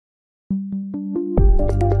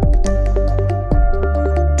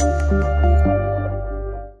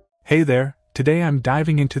Hey there, today I'm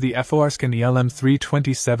diving into the FORScan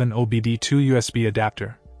ELM327 OBD2 USB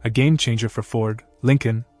adapter, a game changer for Ford,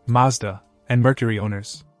 Lincoln, Mazda, and Mercury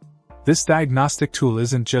owners. This diagnostic tool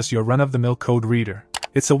isn't just your run-of-the-mill code reader,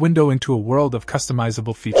 it's a window into a world of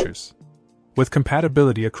customizable features. With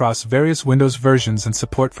compatibility across various Windows versions and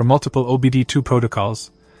support for multiple OBD2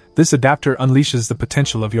 protocols, this adapter unleashes the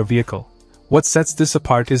potential of your vehicle. What sets this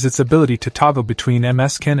apart is its ability to toggle between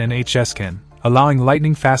FORScan and FORScan, allowing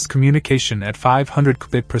lightning-fast communication at 500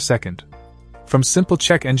 kbps per second. From simple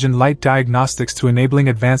check engine light diagnostics to enabling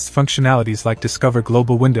advanced functionalities like Discover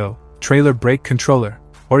Global Window, Trailer Brake Controller,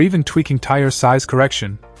 or even tweaking tire size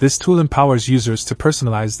correction, this tool empowers users to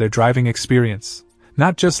personalize their driving experience.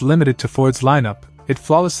 Not just limited to Ford's lineup, it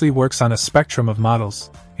flawlessly works on a spectrum of models,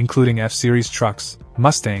 including F-Series trucks,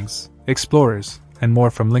 Mustangs, Explorers, and more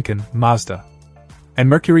from Lincoln, Mazda, and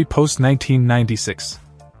Mercury post-1996.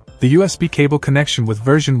 The USB cable connection with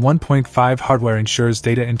version 1.5 hardware ensures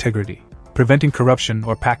data integrity, preventing corruption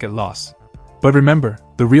or packet loss. But remember,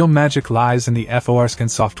 the real magic lies in the FORScan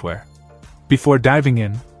software. Before diving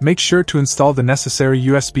in, make sure to install the necessary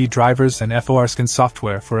USB drivers and FORScan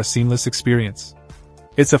software for a seamless experience.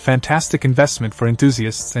 It's a fantastic investment for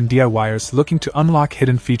enthusiasts and DIYers looking to unlock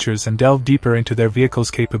hidden features and delve deeper into their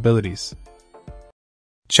vehicle's capabilities.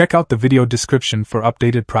 Check out the video description for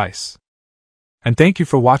updated price. And thank you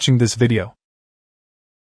for watching this video.